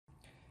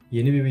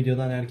Yeni bir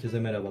videodan herkese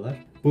merhabalar.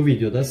 Bu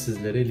videoda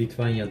sizlere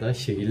Litvanya'da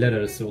şehirler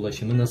arası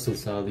ulaşımı nasıl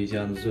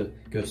sağlayacağınızı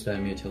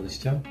göstermeye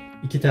çalışacağım.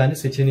 İki tane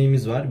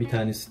seçeneğimiz var. Bir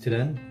tanesi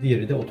tren,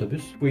 diğeri de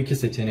otobüs. Bu iki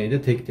seçeneği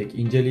de tek tek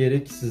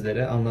inceleyerek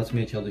sizlere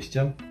anlatmaya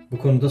çalışacağım. Bu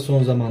konuda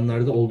son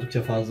zamanlarda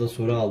oldukça fazla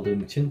soru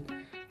aldığım için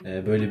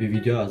böyle bir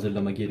video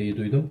hazırlama gereği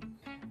duydum.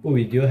 Bu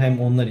video hem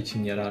onlar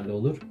için yararlı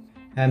olur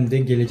hem de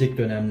gelecek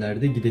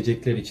dönemlerde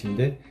gidecekler için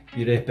de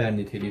bir rehber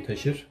niteliği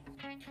taşır.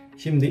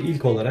 Şimdi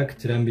ilk olarak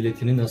tren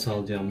biletini nasıl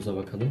alacağımıza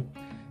bakalım.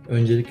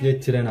 Öncelikle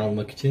tren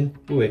almak için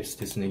bu web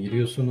sitesine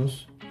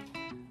giriyorsunuz.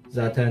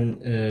 Zaten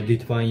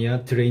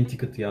Litvanya train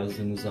ticket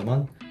yazdığınız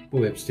zaman bu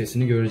web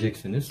sitesini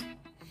göreceksiniz.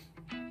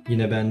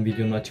 Yine ben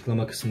videonun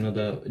açıklama kısmına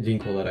da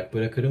link olarak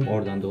bırakırım.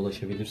 Oradan da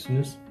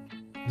ulaşabilirsiniz.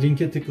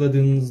 Linke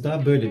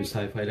tıkladığınızda böyle bir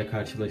sayfayla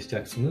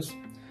karşılaşacaksınız.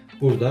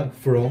 Burada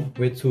from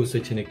ve to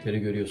seçenekleri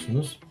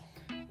görüyorsunuz.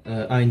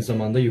 Aynı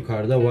zamanda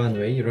yukarıda one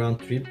way, round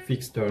trip,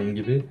 fixed term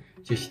gibi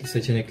çeşitli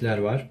seçenekler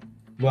var.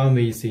 One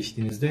way'i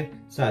seçtiğinizde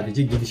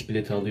sadece gidiş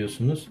bileti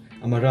alıyorsunuz.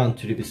 Ama round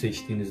trip'i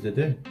seçtiğinizde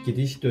de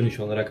gidiş dönüş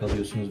olarak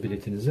alıyorsunuz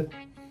biletinizi.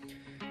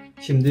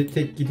 Şimdi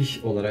tek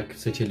gidiş olarak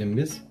seçelim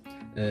biz.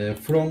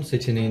 From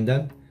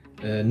seçeneğinden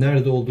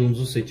nerede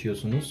olduğunuzu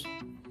seçiyorsunuz.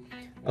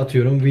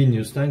 Atıyorum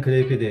Vilnius'tan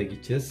Klaipeda'ya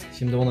gideceğiz.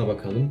 Şimdi ona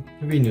bakalım.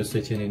 Vilnius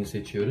seçeneğini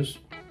seçiyoruz.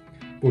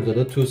 Burada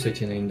da to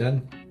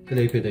seçeneğinden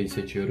Klaipeda'yı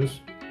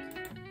seçiyoruz.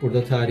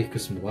 Burada tarih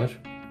kısmı var.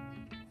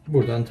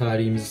 Buradan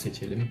tarihimizi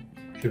seçelim.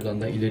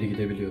 Şuradan da ileri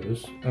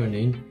gidebiliyoruz.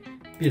 Örneğin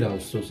 1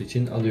 Ağustos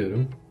için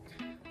alıyorum.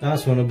 Daha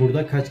sonra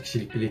burada kaç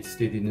kişilik bilet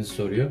istediğinizi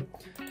soruyor.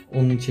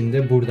 Onun için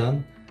de buradan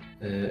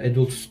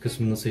Adults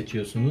kısmını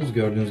seçiyorsunuz.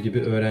 Gördüğünüz gibi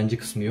öğrenci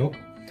kısmı yok.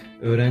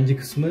 Öğrenci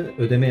kısmı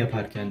ödeme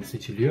yaparken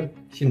seçiliyor.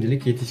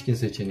 Şimdilik yetişkin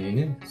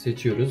seçeneğini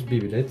seçiyoruz.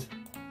 Bir bilet.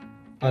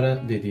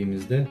 Ara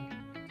dediğimizde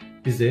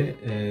bize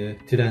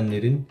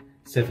trenlerin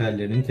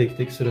seferlerini tek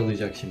tek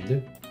sıralayacak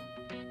şimdi.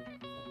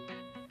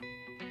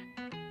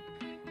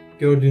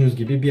 Gördüğünüz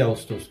gibi 1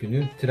 Ağustos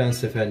günü tren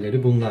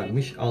seferleri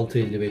bunlarmış.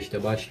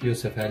 6.55'te başlıyor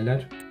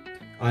seferler.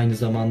 Aynı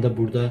zamanda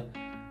burada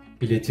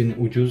biletin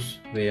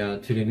ucuz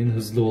veya trenin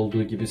hızlı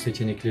olduğu gibi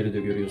seçenekleri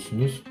de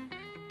görüyorsunuz.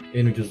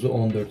 En ucuzu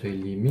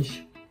 14.50'ymiş.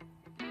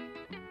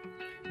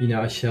 Yine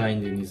aşağı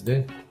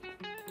indiğinizde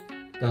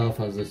daha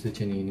fazla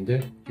seçeneğini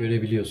de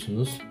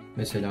görebiliyorsunuz.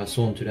 Mesela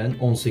son tren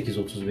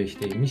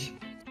 18.35'teymiş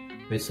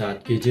ve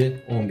saat gece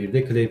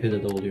 11'de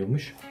Klaipeda'da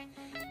oluyormuş.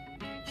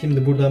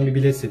 Şimdi buradan bir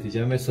bilet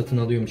seçeceğim ve satın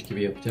alıyormuş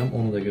gibi yapacağım.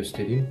 Onu da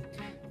göstereyim.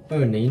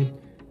 Örneğin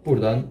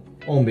buradan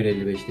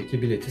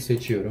 11.55'teki bileti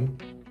seçiyorum.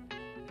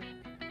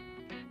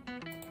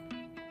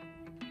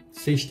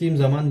 Seçtiğim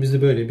zaman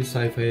bizi böyle bir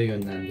sayfaya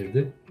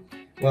yönlendirdi.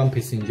 One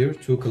passenger,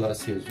 two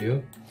class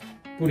yazıyor.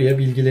 Buraya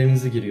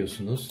bilgilerinizi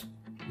giriyorsunuz.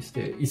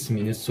 İşte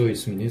isminiz, soy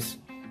isminiz.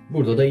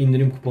 Burada da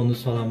indirim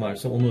kuponunuz falan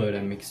varsa onu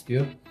öğrenmek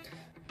istiyor.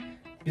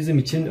 Bizim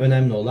için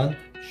önemli olan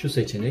şu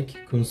seçenek,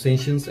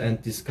 Concessions and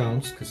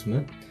Discounts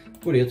kısmı.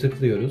 Buraya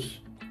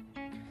tıklıyoruz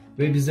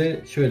ve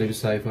bize şöyle bir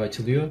sayfa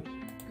açılıyor.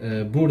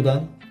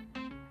 Buradan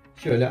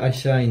şöyle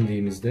aşağı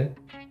indiğimizde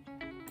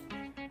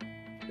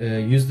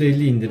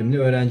 %50 indirimli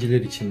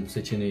öğrenciler için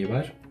seçeneği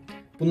var.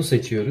 Bunu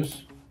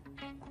seçiyoruz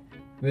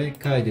ve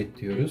kaydet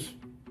diyoruz.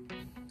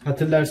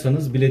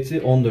 Hatırlarsanız bileti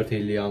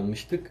 14.50'ye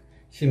almıştık.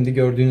 Şimdi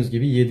gördüğünüz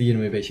gibi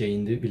 7.25'e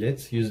indi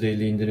bilet.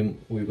 %50 indirim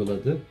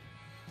uyguladı.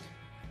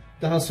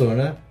 Daha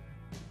sonra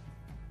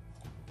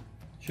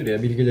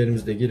şuraya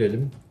bilgilerimizi de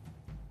girelim.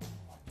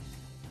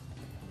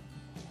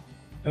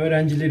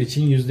 Öğrenciler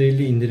için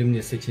 %50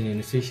 indirimli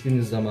seçeneğini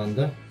seçtiğiniz zaman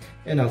da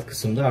en alt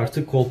kısımda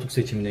artık koltuk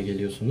seçimine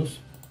geliyorsunuz.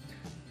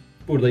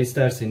 Burada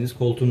isterseniz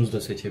koltuğunuzu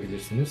da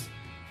seçebilirsiniz.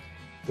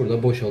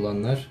 Burada boş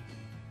olanlar,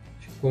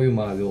 şu koyu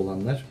mavi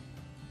olanlar.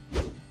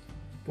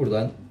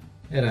 Buradan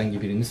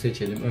herhangi birini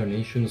seçelim.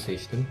 Örneğin şunu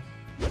seçtim.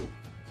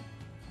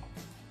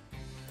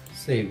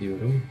 Save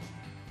diyorum.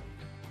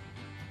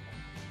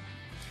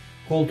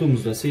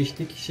 Koltuğumuzu da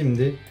seçtik.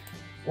 Şimdi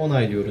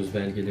onaylıyoruz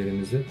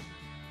belgelerimizi.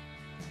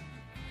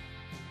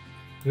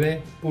 Ve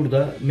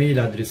burada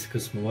mail adresi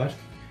kısmı var.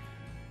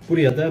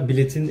 Buraya da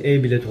biletin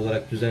e-bilet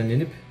olarak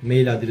düzenlenip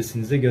mail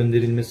adresinize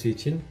gönderilmesi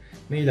için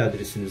mail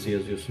adresinizi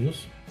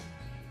yazıyorsunuz.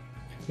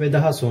 Ve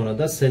daha sonra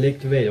da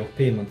Select Way of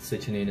Payment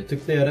seçeneğine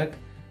tıklayarak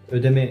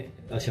ödeme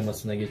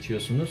aşamasına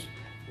geçiyorsunuz.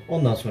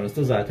 Ondan sonrası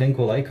da zaten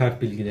kolay,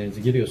 kart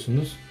bilgilerinizi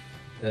giriyorsunuz.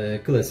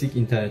 Klasik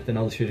internetten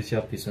alışveriş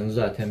yaptıysanız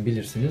zaten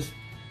bilirsiniz.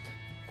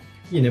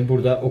 Yine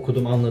burada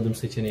okudum anladım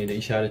seçeneğiyle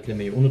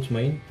işaretlemeyi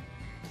unutmayın.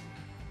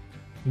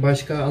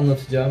 Başka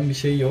anlatacağım bir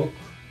şey yok.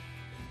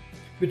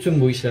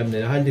 Bütün bu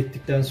işlemleri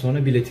hallettikten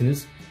sonra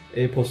biletiniz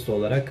e-posta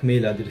olarak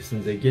mail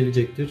adresinize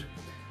gelecektir.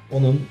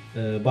 Onun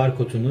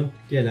barkodunu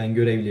gelen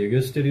görevliye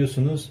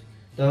gösteriyorsunuz.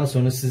 Daha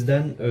sonra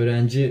sizden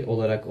öğrenci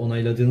olarak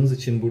onayladığınız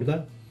için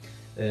burada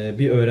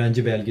bir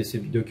öğrenci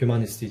belgesi, bir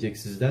doküman isteyecek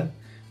sizden.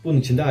 Bunun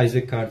için de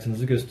Isaac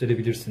kartınızı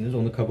gösterebilirsiniz.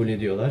 Onu kabul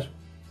ediyorlar.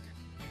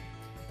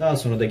 Daha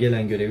sonra da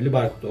gelen görevli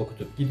barkodu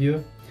okutup gidiyor.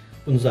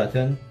 Bunu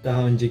zaten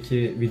daha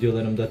önceki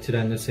videolarımda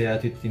trenle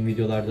seyahat ettiğim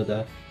videolarda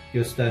da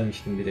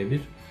göstermiştim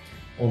birebir.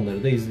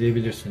 Onları da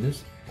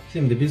izleyebilirsiniz.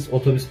 Şimdi biz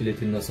otobüs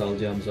biletini nasıl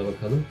alacağımıza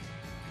bakalım.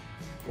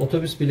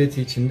 Otobüs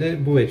bileti için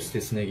de bu web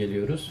sitesine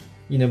geliyoruz.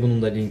 Yine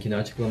bunun da linkini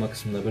açıklama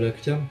kısmına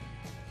bırakacağım.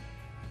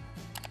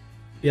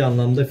 Bir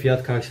anlamda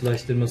fiyat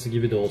karşılaştırması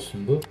gibi de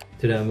olsun bu.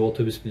 Tren ve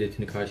otobüs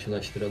biletini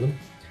karşılaştıralım.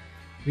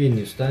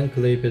 Vilnius'tan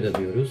Klaipeda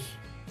diyoruz.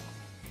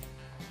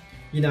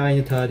 Yine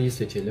aynı tarihi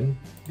seçelim.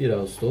 1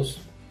 Ağustos.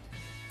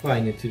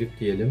 Find trip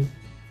diyelim.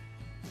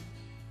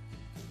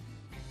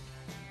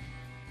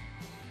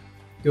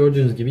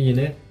 Gördüğünüz gibi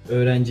yine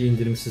öğrenci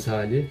indirimsiz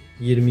hali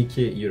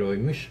 22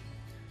 euroymuş.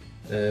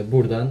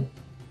 Buradan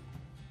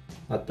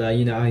hatta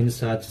yine aynı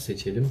saati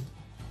seçelim.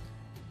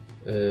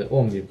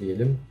 11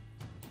 diyelim.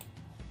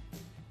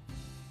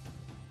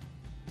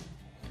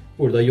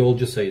 Burada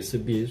yolcu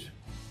sayısı 1.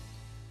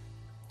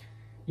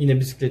 Yine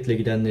bisikletle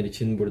gidenler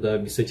için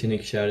burada bir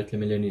seçenek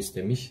işaretlemelerini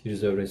istemiş.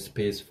 Reserve a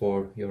space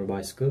for your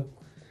bicycle.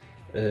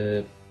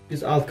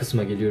 Biz alt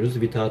kısma geliyoruz.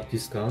 Without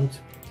discount.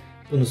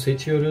 Bunu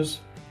seçiyoruz.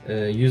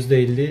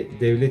 %50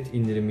 devlet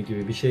indirimi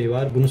gibi bir şey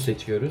var. Bunu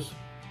seçiyoruz.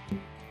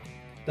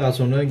 Daha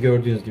sonra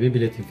gördüğünüz gibi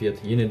biletin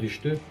fiyatı yine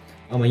düştü.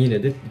 Ama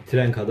yine de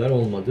tren kadar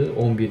olmadı.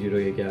 11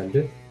 euroya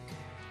geldi.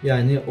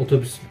 Yani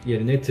otobüs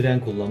yerine tren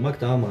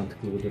kullanmak daha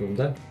mantıklı bu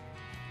durumda.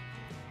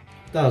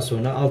 Daha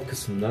sonra alt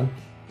kısımdan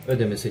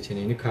ödeme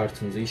seçeneğini,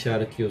 kartınızı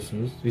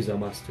işaretliyorsunuz. Visa,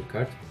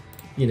 Mastercard.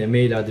 Yine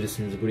mail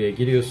adresinizi buraya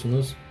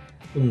giriyorsunuz.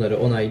 Bunları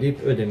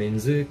onaylayıp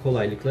ödemenizi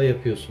kolaylıkla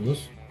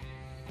yapıyorsunuz.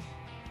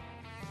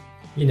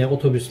 Yine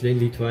otobüsle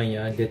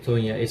Litvanya,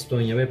 Letonya,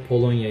 Estonya ve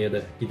Polonya'ya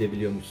da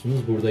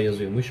gidebiliyormuşsunuz. Burada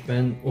yazıyormuş.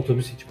 Ben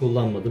otobüs hiç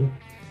kullanmadım.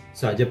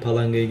 Sadece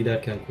Palanga'ya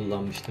giderken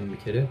kullanmıştım bir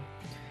kere.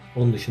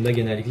 Onun dışında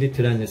genellikle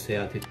trenle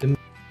seyahat ettim.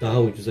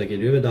 Daha ucuza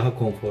geliyor ve daha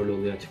konforlu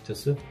oluyor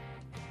açıkçası.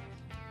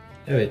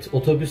 Evet,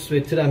 otobüs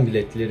ve tren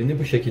biletlerini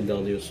bu şekilde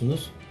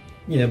alıyorsunuz.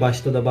 Yine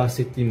başta da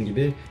bahsettiğim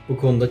gibi bu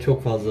konuda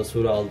çok fazla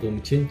soru aldığım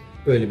için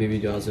böyle bir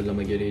video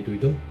hazırlama gereği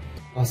duydum.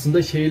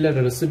 Aslında şehirler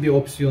arası bir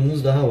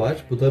opsiyonunuz daha var.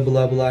 Bu da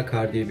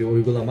BlaBlaCar diye bir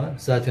uygulama.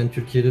 Zaten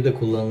Türkiye'de de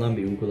kullanılan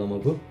bir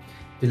uygulama bu.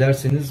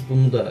 Dilerseniz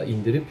bunu da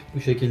indirip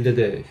bu şekilde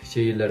de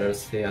şehirler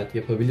arası seyahat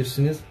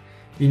yapabilirsiniz.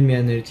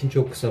 Bilmeyenler için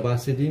çok kısa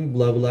bahsedeyim.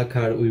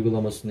 BlaBlaCar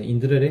uygulamasını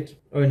indirerek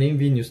örneğin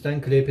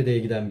Vilnius'tan Klaipeda'ya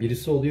giden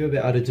birisi oluyor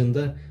ve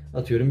aracında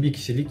atıyorum bir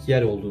kişilik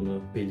yer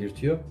olduğunu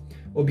belirtiyor.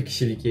 O bir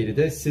kişilik yeri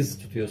de siz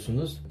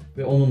tutuyorsunuz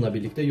ve onunla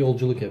birlikte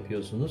yolculuk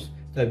yapıyorsunuz.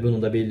 Tabii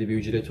bunun da belli bir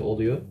ücreti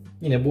oluyor.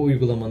 Yine bu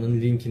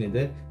uygulamanın linkini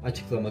de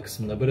açıklama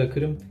kısmına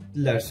bırakırım.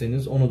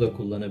 Dilerseniz onu da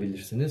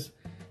kullanabilirsiniz.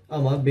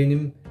 Ama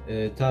benim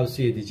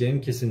tavsiye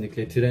edeceğim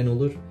kesinlikle tren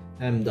olur.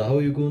 Hem daha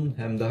uygun,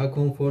 hem daha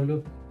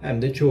konforlu,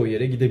 hem de çoğu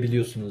yere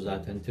gidebiliyorsunuz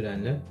zaten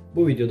trenle.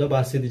 Bu videoda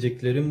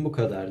bahsedeceklerim bu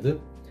kadardı.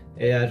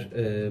 Eğer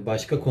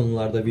başka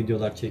konularda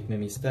videolar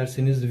çekmemi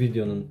isterseniz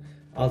videonun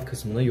alt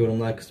kısmına,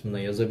 yorumlar kısmına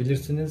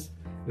yazabilirsiniz.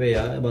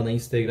 Veya bana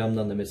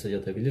Instagram'dan da mesaj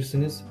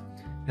atabilirsiniz.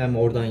 Hem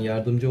oradan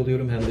yardımcı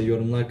oluyorum hem de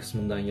yorumlar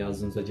kısmından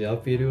yazdığınızda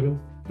cevap veriyorum.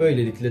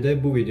 Böylelikle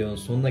de bu videonun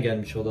sonuna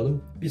gelmiş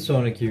olalım. Bir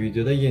sonraki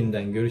videoda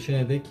yeniden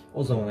görüşene dek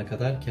o zamana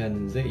kadar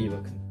kendinize iyi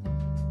bakın.